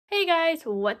guys,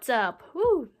 what's up?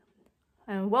 Woo!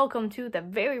 And welcome to the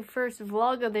very first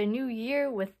vlog of the new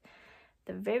year with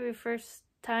the very first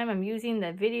time I'm using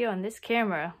the video on this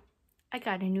camera. I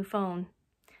got a new phone,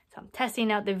 so I'm testing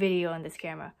out the video on this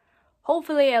camera.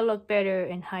 Hopefully I look better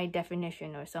in high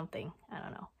definition or something. I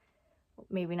don't know.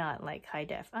 Maybe not like high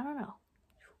def. I don't know.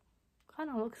 Kind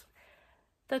of looks...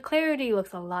 The clarity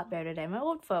looks a lot better than my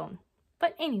old phone.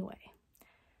 But anyway.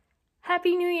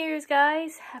 Happy New Year's,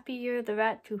 guys. Happy Year of the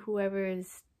Rat to whoever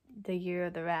is the Year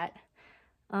of the Rat.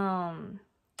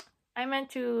 I meant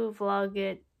to vlog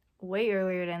it way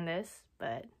earlier than this,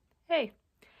 but hey,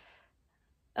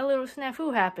 a little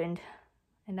snafu happened,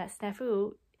 and that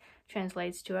snafu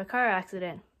translates to a car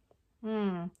accident.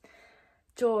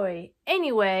 Joy.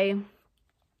 Anyway,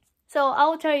 so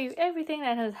I'll tell you everything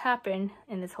that has happened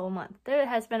in this whole month. There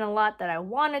has been a lot that I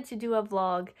wanted to do a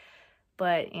vlog,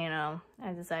 but, you know,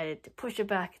 I decided to push it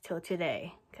back till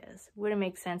today because it wouldn't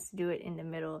make sense to do it in the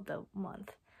middle of the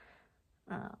month.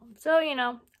 So, you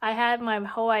know, I had my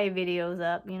Hawaii videos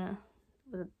up, you know.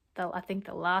 I think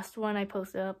the last one I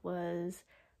posted up was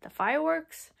the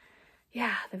fireworks.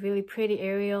 Yeah, the really pretty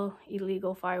aerial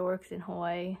illegal fireworks in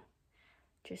Hawaii.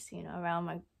 Just, you know, around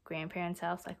my grandparents'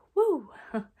 house, like, woo!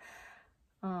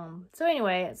 So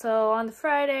anyway, so on the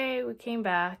Friday, we came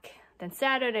back. Then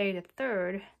Saturday the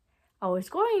 3rd, I was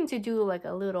going to do like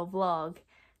a little vlog,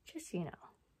 just, you know,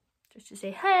 just to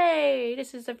say, hey,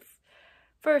 this is the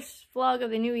first vlog of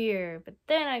the new year. But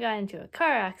then I got into a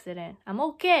car accident. I'm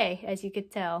okay, as you could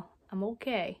tell. I'm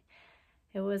okay.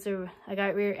 I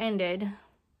got rear-ended.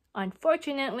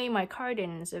 Unfortunately, my car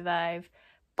didn't survive,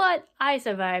 but I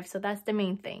survived, so that's the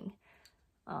main thing.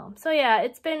 So yeah,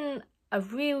 it's been a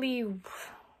really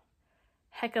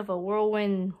heck of a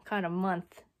whirlwind kind of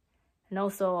month, and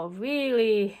also a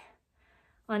really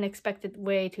unexpected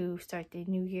way to start the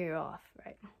new year off,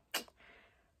 right?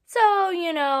 So,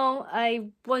 you know,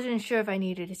 I wasn't sure if I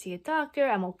needed to see a doctor.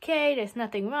 I'm okay. There's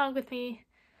nothing wrong with me.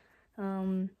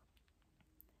 You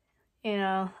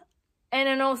know, and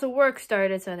then also work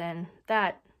started, so then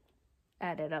that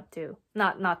added up too.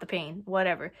 Not the pain,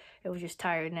 whatever. It was just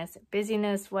tiredness,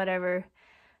 busyness, whatever.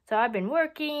 So I've been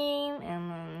working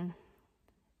and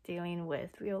dealing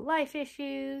with real life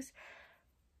issues.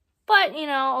 But, you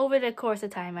know, over the course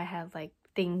of time, I have, like,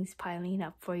 things piling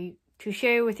up for you to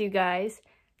share with you guys.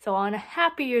 So on a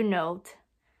happier note,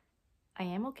 I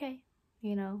am okay,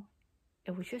 you know.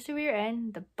 It was just a rear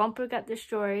end. The bumper got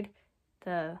destroyed,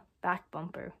 the back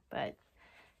bumper. But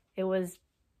it was,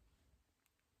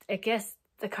 I guess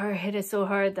the car hit it so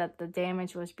hard that the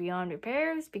damage was beyond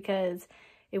repairs because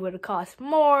it would have cost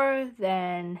more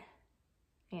than,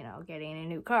 you know, getting a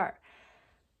new car.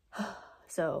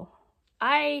 So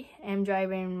I am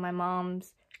driving my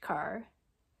mom's car.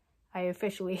 I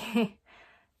officially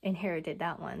inherited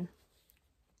that one.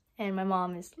 And my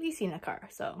mom is leasing a car.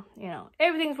 So, you know,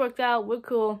 everything's worked out. We're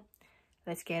cool.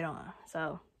 Let's get on.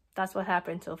 So that's what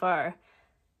happened so far.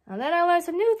 And then I learned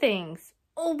some new things.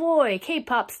 Oh boy,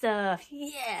 K-pop stuff.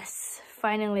 Yes!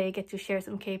 Finally, I get to share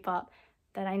some K-pop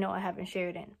that I know I haven't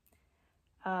shared in.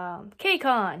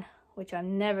 KCON, which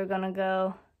I'm never gonna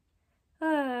go.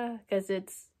 Because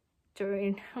it's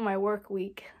during my work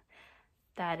week.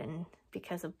 That and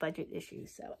because of budget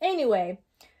issues. So anyway,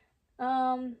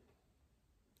 let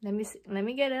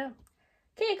me get a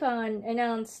KCON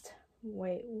announced.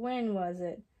 Wait, when was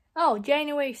it? Oh,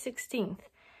 January 16th.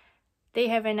 They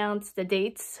have announced the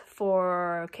dates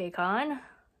for KCON,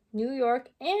 New York,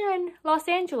 and Los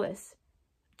Angeles.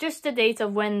 Just the dates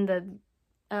of when the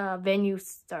venue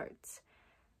starts.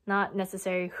 Not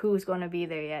necessarily who's going to be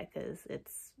there yet, because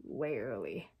it's way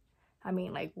early. I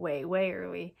mean, like, way, way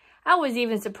early. I was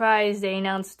even surprised they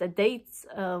announced the dates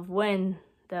of when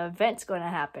the event's going to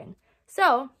happen.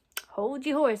 So, hold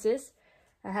your horses.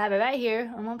 I have it right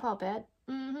here on my pop-ad.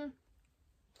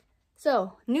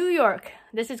 So, New York.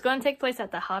 This is going to take place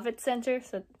at the Javits Center,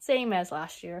 so same as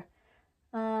last year.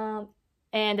 And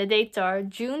the dates are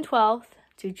June 12th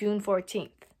to June 14th.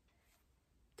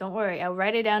 Don't worry, I'll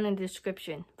write it down in the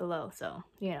description below, so,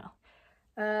 you know.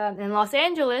 In Los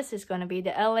Angeles, it's going to be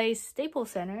the LA Staples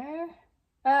Center.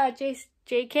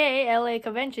 JK, LA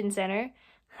Convention Center.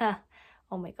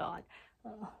 Oh my god.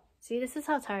 See, this is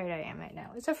how tired I am right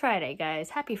now. It's a Friday,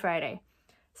 guys. Happy Friday.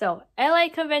 So, LA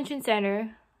Convention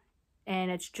Center.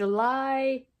 And it's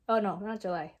July... Oh, no, not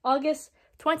July. August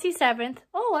 27th.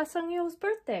 Oh, that's Sungyeo's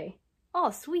birthday.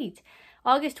 Oh, sweet.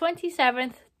 August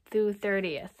 27th through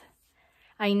 30th.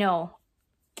 I know.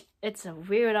 It's a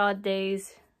weird odd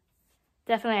days.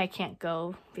 Definitely I can't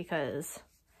go because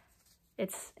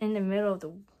it's in the middle of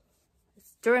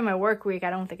during my work week. I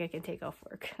don't think I can take off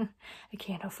work. I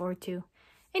can't afford to.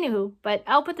 Anywho, but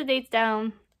I'll put the dates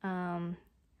down.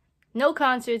 No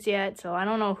concerts yet, so I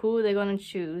don't know who they're going to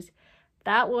choose.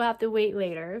 That will have to wait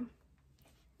later.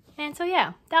 And so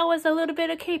yeah, that was a little bit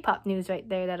of K-pop news right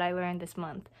there that I learned this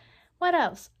month. What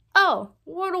else? Oh,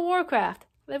 World of Warcraft.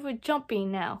 We're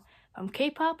jumping now from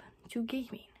K-pop to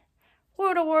gaming.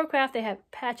 World of Warcraft, they have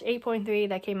patch 8.3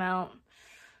 that came out,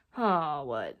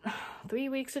 3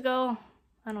 weeks ago?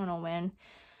 I don't know when.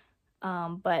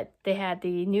 But they had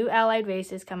the new allied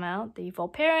races come out, the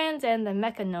Vulparians and the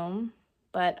Mechanome.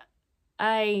 But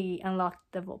I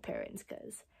unlocked the Vulparians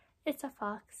because it's a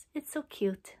fox. It's so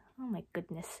cute. Oh my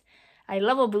goodness. I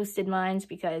level boosted mines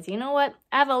because, you know what?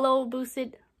 I have a level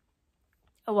boosted...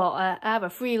 Well, I have a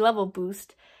free level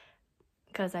boost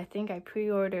because I think I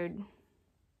pre-ordered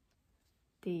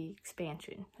the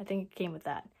expansion. I think it came with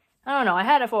that. I don't know. I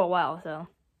had it for a while, so...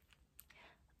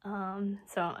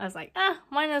 So I was like,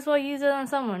 might as well use it on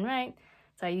someone, right?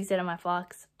 So I used it on my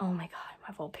fox. Oh my god,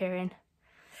 my Vulparian.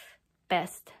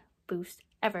 Best boost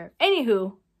ever.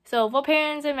 Anywho, so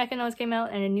Vulparians and Mechanoids came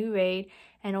out in a new raid,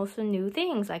 and also new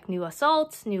things like new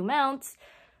assaults, new mounts,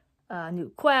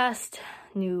 new quest,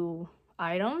 new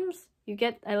items. You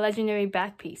get a legendary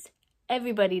back piece.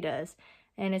 Everybody does.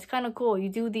 And it's kind of cool. You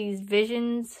do these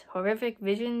visions, horrific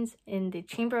visions in the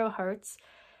Chamber of Hearts,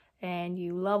 and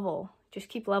you level. Just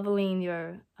keep leveling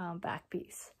your back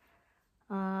piece.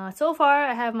 So far,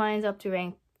 I have mine up to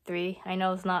rank 3. I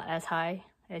know it's not as high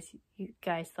as you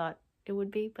guys thought it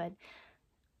would be, but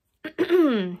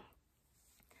it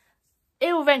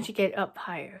will eventually get up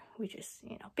higher. We just,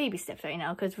 you know, baby steps right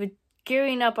now because we're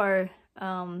gearing up our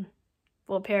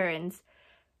Vulparians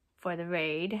for the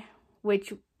raid,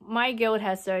 which my guild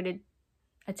has started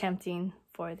attempting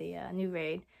for the new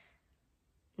raid.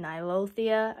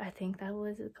 Nilothia, I think that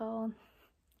was it called.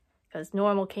 Because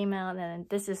normal came out, and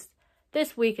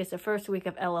this week is the first week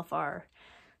of LFR.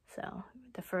 So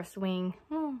the first wing,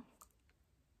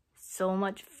 so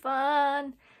much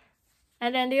fun.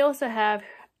 And then they also have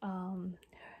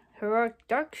Heroic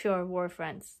Darkshore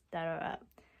Warfronts that are up.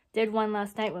 Did one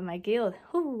last night with my guild.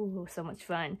 Ooh, so much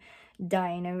fun.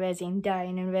 Dying and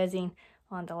rezzing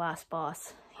on the last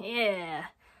boss. Yeah.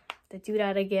 To do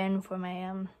that again for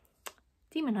my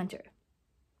Demon Hunter.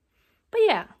 But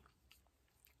yeah.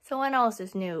 So what else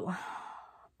is new?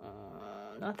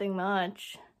 Nothing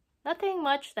much. Nothing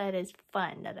much that is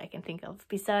fun that I can think of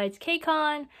besides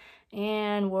KCON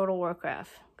and World of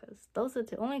Warcraft. Because those are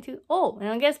the only two. Oh, and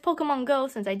I guess Pokemon Go,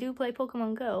 since I do play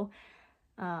Pokemon Go.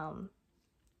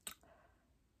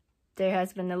 There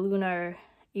has been a lunar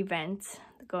event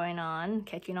going on,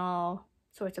 catching all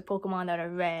sorts of Pokemon that are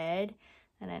red.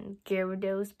 And then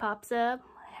Gyarados pops up.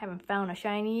 I haven't found a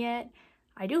shiny yet.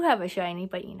 I do have a shiny,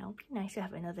 but you know, it'd be nice to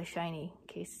have another shiny in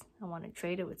case I want to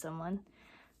trade it with someone.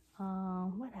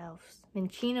 What else?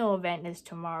 Minccino event is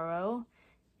tomorrow.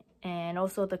 And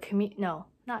also the no,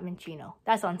 not Minccino.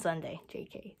 That's on Sunday,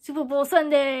 JK. Super Bowl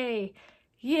Sunday!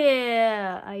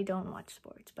 Yeah! I don't watch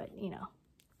sports, but you know.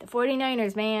 The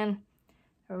 49ers, man.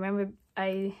 I remember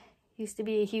I used to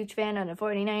be a huge fan of the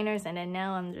 49ers, and then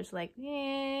now I'm just like,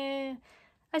 yeah.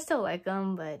 I still like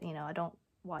them, but you know, I don't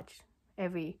watch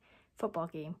every football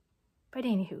game. But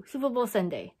anywho, Super Bowl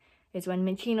Sunday is when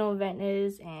Minccino event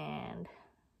is, and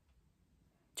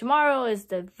tomorrow is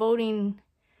the voting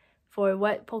for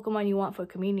what Pokemon you want for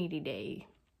Community Day.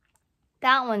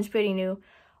 That one's pretty new.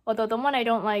 Although the one I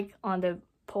don't like on the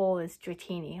poll is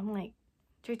Dratini. I'm like,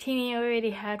 Dratini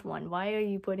already had one. Why are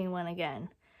you putting one again?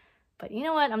 But you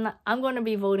know what? I'm going to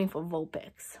be voting for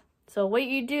Vulpix. So what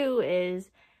you do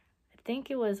is, I think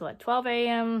it was 12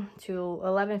 a.m. to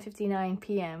 11:59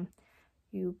 p.m.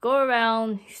 You go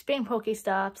around, you spin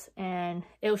Pokestops, and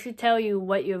it should tell you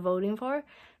what you're voting for.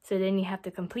 So then you have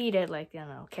to complete it, like, you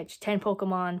know, catch 10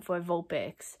 Pokemon for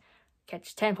Vulpix,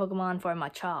 catch 10 Pokemon for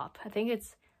Machop. I think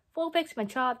it's Vulpix,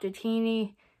 Machop,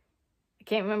 Dratini. I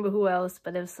can't remember who else,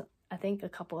 but there's, I think, a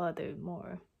couple other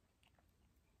more.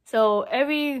 So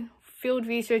every field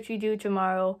research you do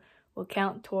tomorrow will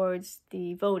count towards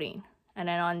the voting. And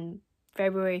then on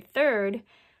February 3rd,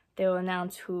 they will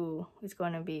announce who is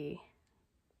going to be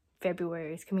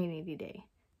February's Community Day.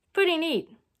 Pretty neat.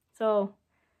 So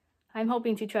I'm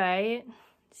hoping to try it,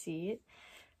 see it.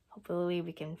 Hopefully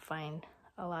we can find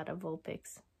a lot of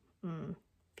Vulpix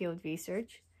field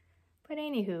research. But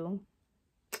anywho,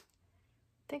 I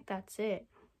think that's it.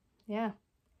 Yeah.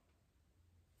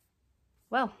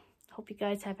 Well, hope you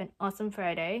guys have an awesome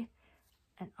Friday,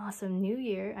 an awesome New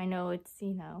Year. I know it's,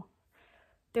 you know,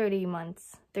 30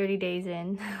 days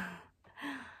in.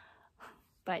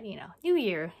 But, you know, New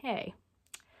Year, hey.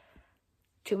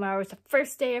 Tomorrow is the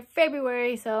first day of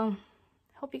February, so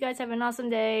hope you guys have an awesome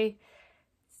day.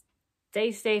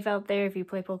 Stay safe out there if you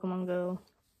play Pokemon Go.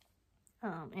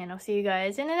 And I'll see you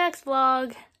guys in the next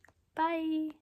vlog. Bye!